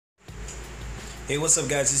Hey, what's up,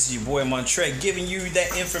 guys? This is your boy Montre giving you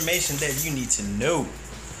that information that you need to know.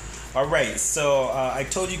 All right, so I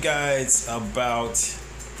told you guys about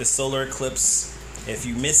the solar eclipse. If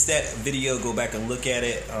you missed that video, go back and look at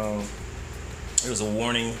it. There was a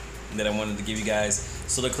warning that I wanted to give you guys.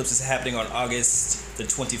 Solar eclipse is happening on August the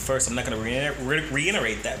 21st. I'm not going to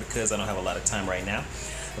reiterate that because I don't have a lot of time right now.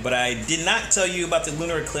 But I did not tell you about the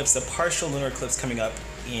lunar eclipse, the partial lunar eclipse coming up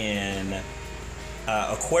in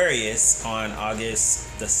Aquarius on August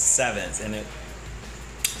the 7th. And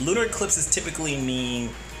lunar eclipses typically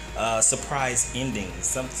mean surprise endings.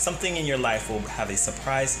 Something in your life will have a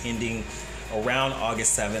surprise ending around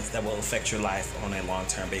August 7th that will affect your life on a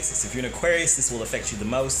long-term basis. If you're an Aquarius, this will affect you the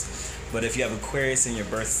most. But if you have Aquarius in your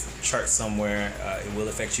birth chart somewhere, it will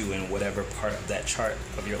affect you in whatever part of that chart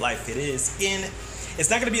of your life it is in. It's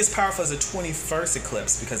not going to be as powerful as the 21st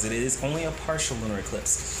eclipse because it is only a partial lunar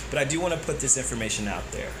eclipse. But I do want to put this information out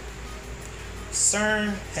there.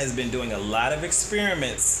 CERN has been doing a lot of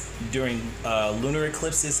experiments during lunar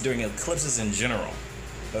eclipses, during eclipses in general.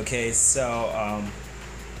 Okay, so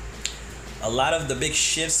a lot of the big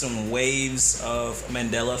shifts and waves of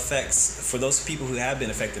Mandela effects, for those people who have been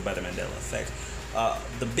affected by the Mandela effect,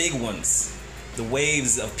 the big ones, the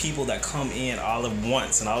waves of people that come in all at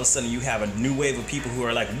once, and all of a sudden you have a new wave of people who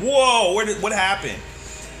are like, whoa, what happened?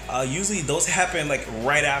 Usually those happen like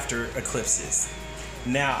right after eclipses.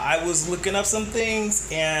 Now, I was looking up some things,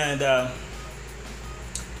 and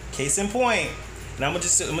case in point, and I'm gonna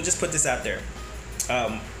just put this out there.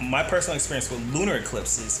 My personal experience with lunar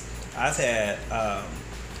eclipses, I've had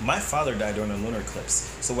my father died during a lunar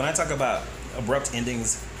eclipse. So when I talk about abrupt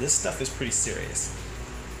endings, this stuff is pretty serious.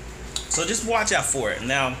 So just watch out for it.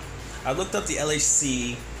 Now, I looked up the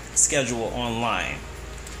LHC schedule online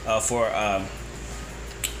for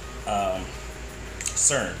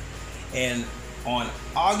CERN, and on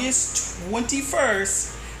August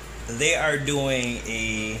 21st, they are doing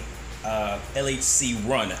a LHC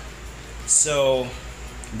run. So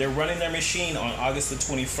they're running their machine on August the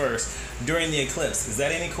 21st during the eclipse. Is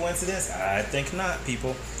that any coincidence? I think not,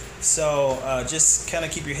 people. So just kind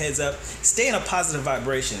of keep your heads up. Stay in a positive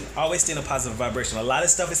vibration. Always stay in a positive vibration. A lot of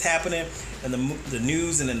stuff is happening in the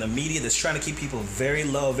news and in the media that's trying to keep people very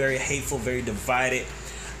low, very hateful, very divided.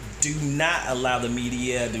 Do not allow the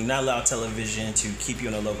media, do not allow television to keep you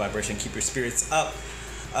in a low vibration. Keep your spirits up.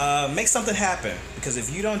 Make something happen, because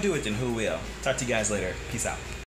if you don't do it, then who will? Talk to you guys later. Peace out.